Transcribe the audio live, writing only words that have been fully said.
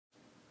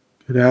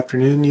Good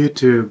afternoon,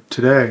 YouTube.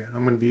 Today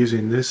I'm going to be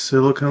using this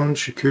silicone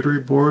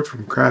charcuterie board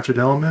from Crafted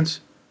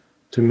Elements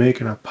to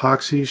make an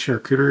epoxy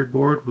charcuterie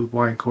board with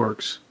wine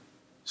corks.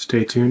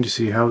 Stay tuned to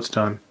see how it's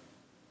done.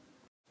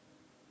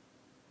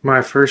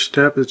 My first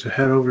step is to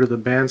head over to the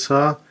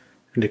bandsaw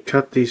and to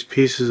cut these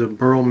pieces of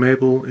burl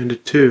maple into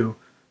two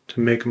to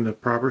make them the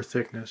proper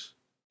thickness.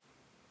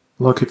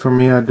 Lucky for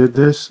me I did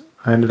this.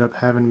 I ended up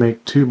having to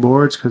make two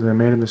boards because I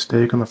made a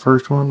mistake on the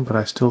first one, but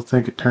I still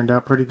think it turned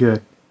out pretty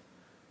good.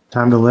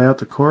 Time to lay out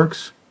the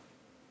corks,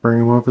 bring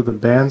them over the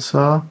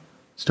bandsaw,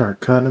 start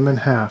cutting them in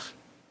half.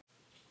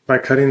 By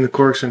cutting the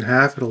corks in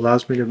half, it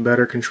allows me to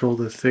better control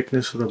the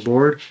thickness of the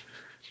board.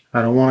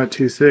 I don't want it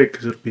too thick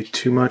because it'll be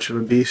too much of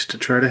a beast to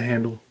try to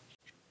handle.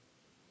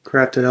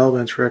 Crafted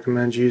Elements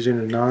recommends using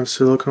a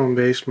non-silicone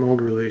based mold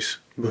release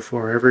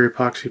before every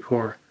epoxy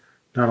pour.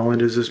 Not only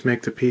does this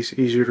make the piece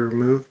easier to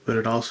remove, but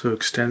it also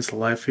extends the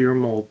life of your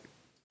mold.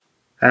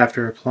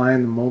 After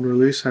applying the mold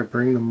release, I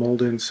bring the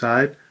mold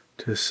inside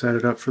to set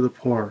it up for the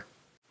pour.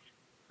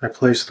 I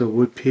place the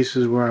wood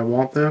pieces where I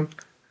want them,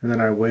 and then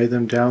I weigh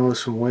them down with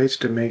some weights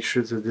to make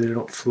sure that they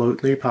don't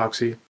float in the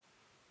epoxy.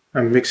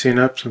 I'm mixing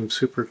up some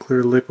super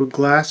clear liquid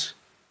glass.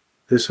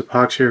 This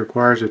epoxy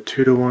requires a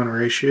 2-to-1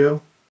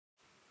 ratio,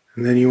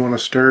 and then you want to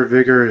stir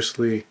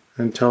vigorously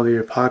until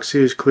the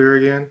epoxy is clear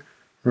again,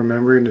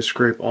 remembering to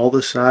scrape all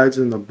the sides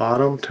and the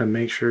bottom to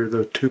make sure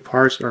the two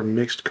parts are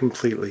mixed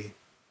completely.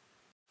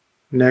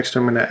 Next,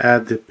 I'm going to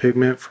add the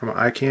pigment from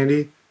eye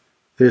candy.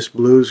 This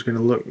blue is going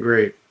to look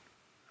great.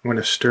 I'm going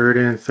to stir it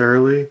in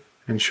thoroughly,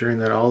 ensuring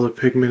that all the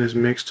pigment is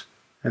mixed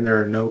and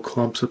there are no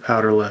clumps of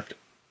powder left.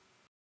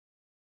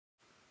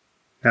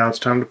 Now it's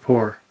time to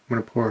pour. I'm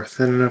going to pour a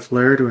thin enough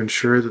layer to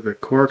ensure that the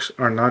corks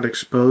are not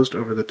exposed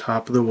over the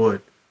top of the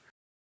wood.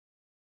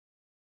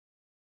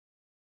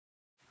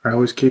 I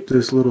always keep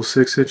this little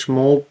 6-inch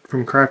mold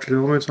from Crafted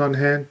Elements on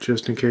hand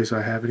just in case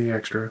I have any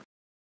extra.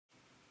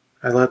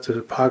 I let the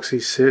epoxy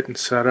sit and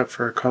set up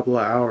for a couple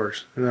of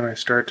hours, and then I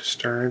start to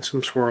stir in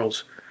some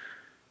swirls.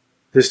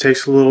 This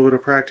takes a little bit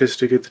of practice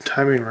to get the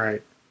timing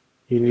right.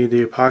 You need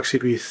the epoxy to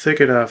be thick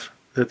enough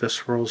that the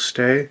swirls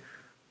stay,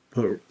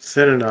 but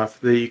thin enough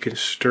that you can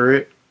stir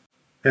it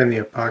and the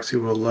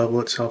epoxy will level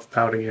itself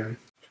out again.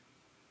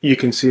 You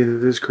can see that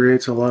this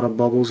creates a lot of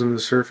bubbles in the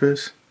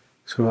surface,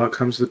 so out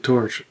comes the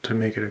torch to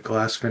make it a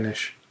glass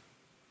finish.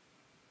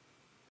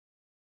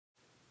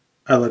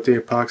 I let the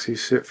epoxy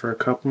sit for a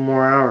couple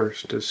more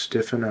hours to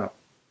stiffen up,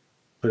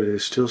 but it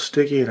is still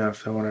sticky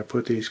enough that when I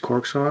put these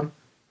corks on,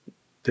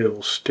 they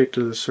will stick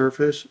to the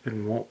surface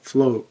and won't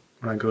float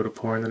when I go to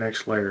pouring the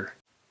next layer.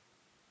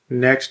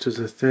 Next is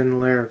a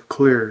thin layer of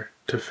clear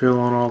to fill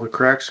on all the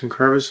cracks and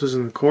crevices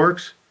in the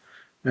corks,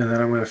 and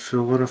then I'm going to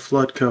fill in a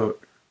flood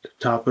coat to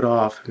top it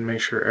off and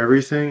make sure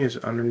everything is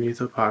underneath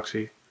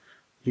epoxy.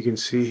 You can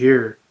see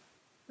here,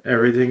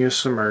 everything is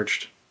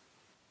submerged.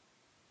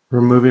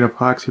 Removing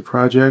epoxy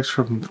projects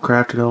from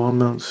Crafted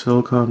Elements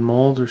silicone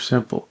molds are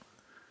simple.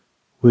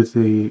 With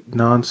the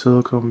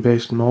non-silicone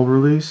based mold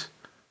release,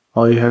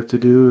 all you have to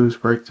do is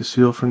break the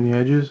seal from the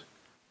edges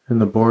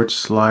and the boards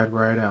slide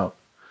right out.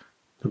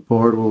 The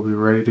board will be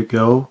ready to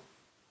go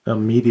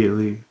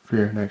immediately for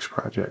your next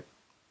project.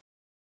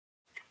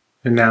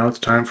 And now it's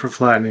time for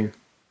flattening.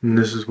 And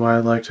this is why I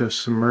like to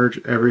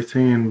submerge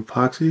everything in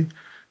epoxy,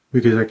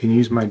 because I can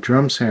use my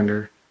drum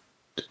sander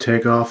to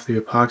take off the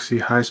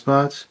epoxy high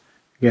spots,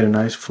 get a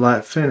nice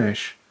flat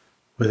finish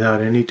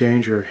without any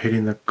danger of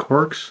hitting the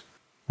corks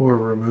or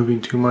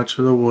removing too much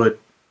of the wood.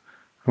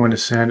 I'm going to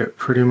sand it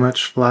pretty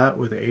much flat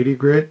with 80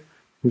 grit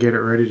and get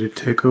it ready to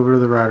take over to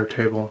the router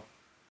table.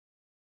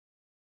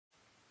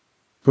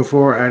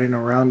 Before adding a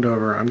round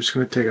over, I'm just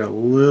going to take a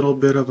little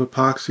bit of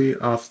epoxy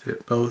off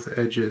both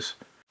edges.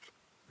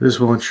 This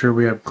will ensure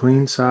we have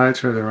clean sides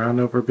for the round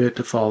over bit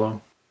to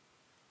follow.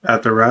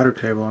 At the router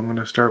table, I'm going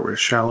to start with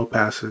shallow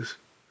passes.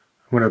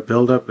 I'm going to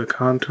build up the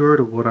contour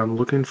to what I'm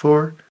looking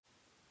for.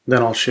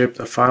 Then I'll shape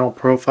the final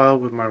profile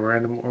with my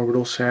random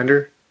orbital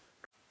sander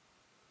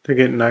to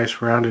get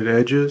nice rounded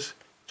edges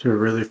to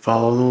really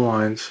follow the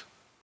lines.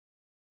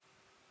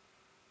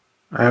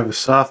 I have a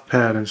soft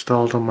pad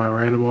installed on my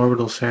random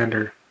orbital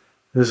sander.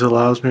 This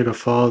allows me to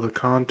follow the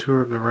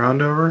contour of the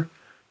roundover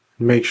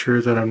and make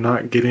sure that I'm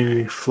not getting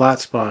any flat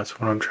spots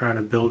when I'm trying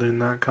to build in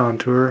that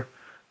contour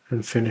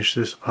and finish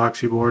this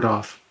epoxy board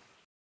off.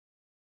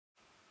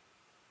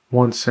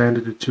 Once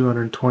sanded to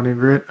 220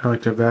 grit, I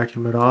like to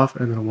vacuum it off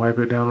and then wipe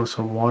it down with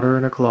some water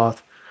and a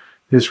cloth.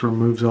 This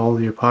removes all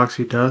the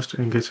epoxy dust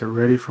and gets it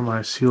ready for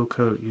my seal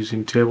coat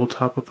using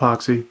tabletop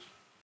epoxy.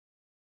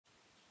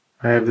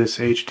 I have this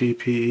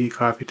HDPE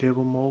coffee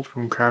table mold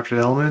from Crafted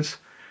Elements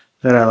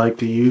that I like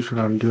to use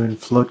when I'm doing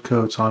flood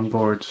coats on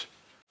boards.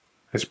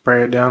 I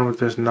spray it down with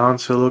this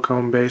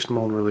non-silicone based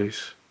mold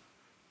release.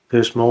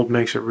 This mold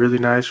makes it really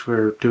nice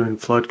for doing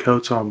flood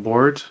coats on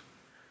boards.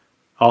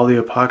 All the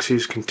epoxy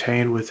is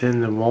contained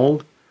within the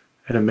mold,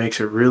 and it makes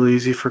it real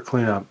easy for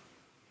cleanup.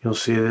 You'll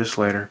see this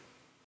later.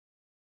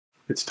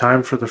 It's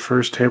time for the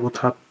first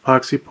tabletop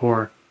epoxy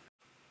pour.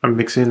 I'm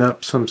mixing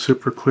up some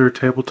super clear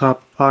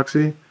tabletop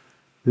epoxy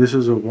This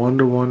is a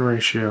 1-to-1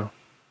 ratio.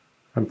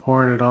 I'm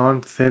pouring it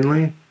on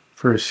thinly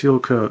for a seal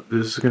coat.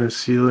 This is going to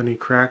seal any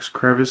cracks,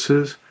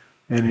 crevices,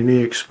 and any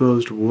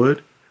exposed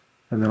wood.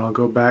 And then I'll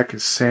go back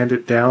and sand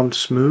it down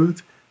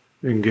smooth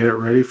and get it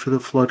ready for the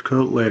flood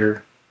coat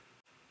later.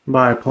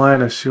 By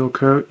applying a seal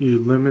coat, you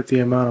limit the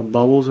amount of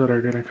bubbles that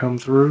are going to come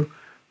through.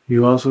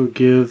 You also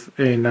give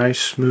a nice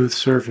smooth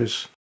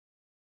surface.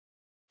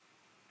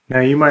 Now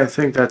you might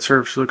think that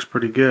surface looks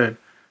pretty good,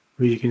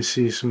 but you can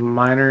see some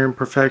minor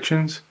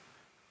imperfections,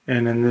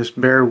 and in this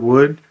bare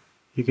wood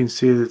you can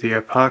see that the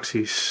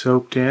epoxy is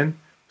soaked in,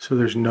 so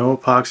there's no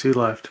epoxy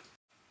left.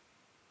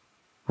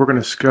 We're going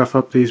to scuff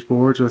up these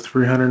boards with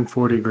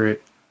 340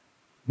 grit.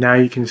 Now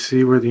you can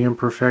see where the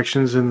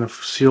imperfections in the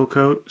seal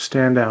coat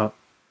stand out.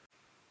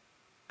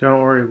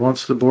 Don't worry,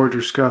 once the boards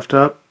are scuffed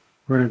up,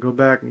 we're going to go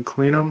back and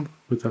clean them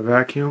with a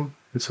vacuum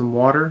and some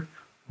water.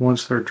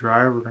 Once they're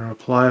dry, we're going to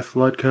apply a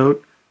flood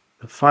coat.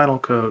 The final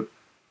coat,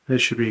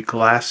 this should be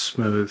glass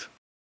smooth.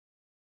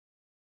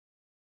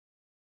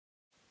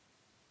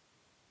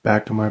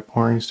 Back to my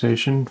pouring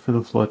station for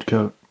the flood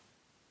coat.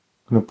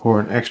 I'm going to pour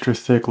an extra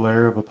thick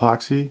layer of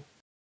epoxy,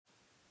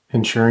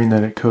 ensuring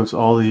that it coats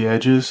all the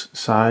edges,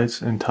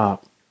 sides, and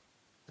top.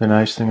 The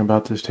nice thing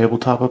about this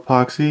tabletop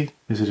epoxy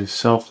is it is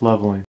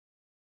self-leveling.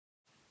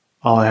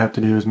 All I have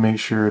to do is make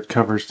sure it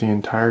covers the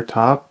entire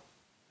top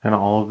and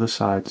all of the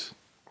sides.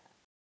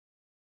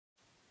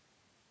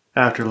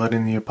 After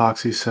letting the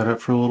epoxy set up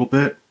for a little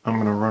bit, I'm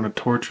going to run a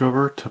torch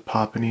over to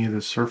pop any of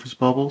the surface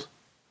bubbles.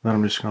 Then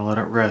I'm just going to let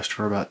it rest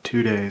for about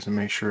 2 days and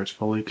make sure it's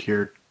fully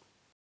cured.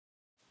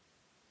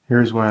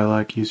 Here's why I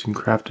like using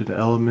Crafted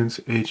Elements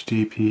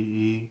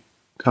HDPE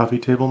coffee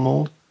table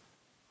mold.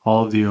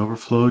 All of the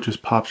overflow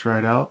just pops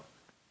right out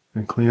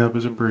and cleanup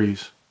is a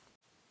breeze.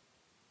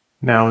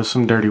 Now is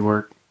some dirty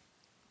work.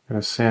 I'm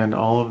going to sand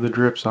all of the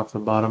drips off the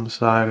bottom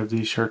side of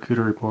these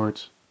charcuterie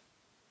boards.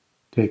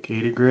 Take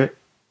 80 grit.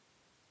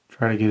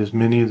 Try to get as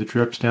many of the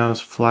drips down as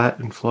flat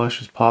and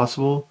flush as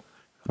possible.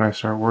 And I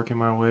start working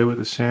my way with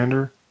the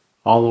sander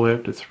all the way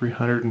up to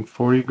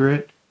 340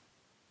 grit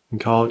and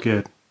call it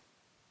good.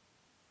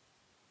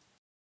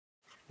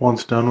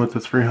 Once done with the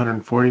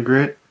 340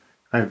 grit,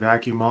 I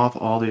vacuum off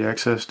all the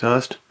excess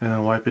dust and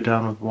then wipe it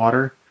down with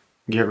water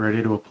and get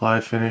ready to apply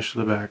a finish to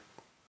the back.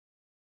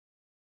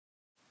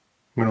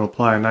 I'm going to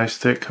apply a nice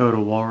thick coat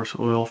of walrus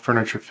oil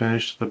furniture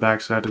finish to the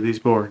back side of these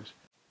boards.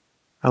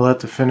 I let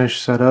the finish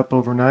set up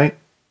overnight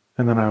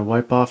and then I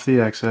wipe off the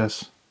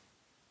excess.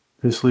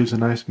 This leaves a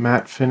nice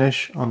matte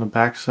finish on the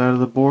back side of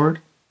the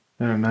board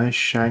and a nice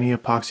shiny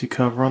epoxy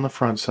cover on the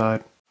front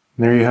side.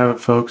 And there you have it,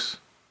 folks.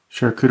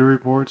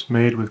 Charcuterie boards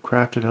made with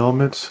Crafted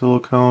Elements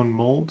silicone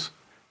molds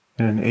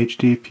and an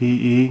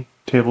HDPE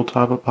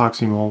tabletop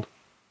epoxy mold.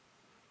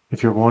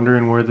 If you're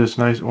wondering where this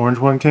nice orange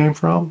one came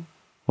from,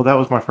 well, that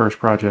was my first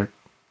project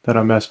that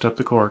I messed up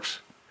the corks,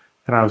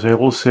 and I was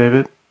able to save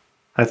it.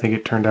 I think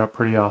it turned out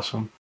pretty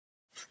awesome.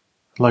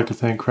 I'd like to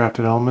thank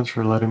Crafted Elements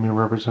for letting me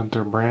represent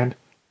their brand,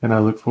 and I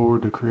look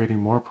forward to creating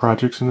more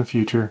projects in the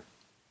future.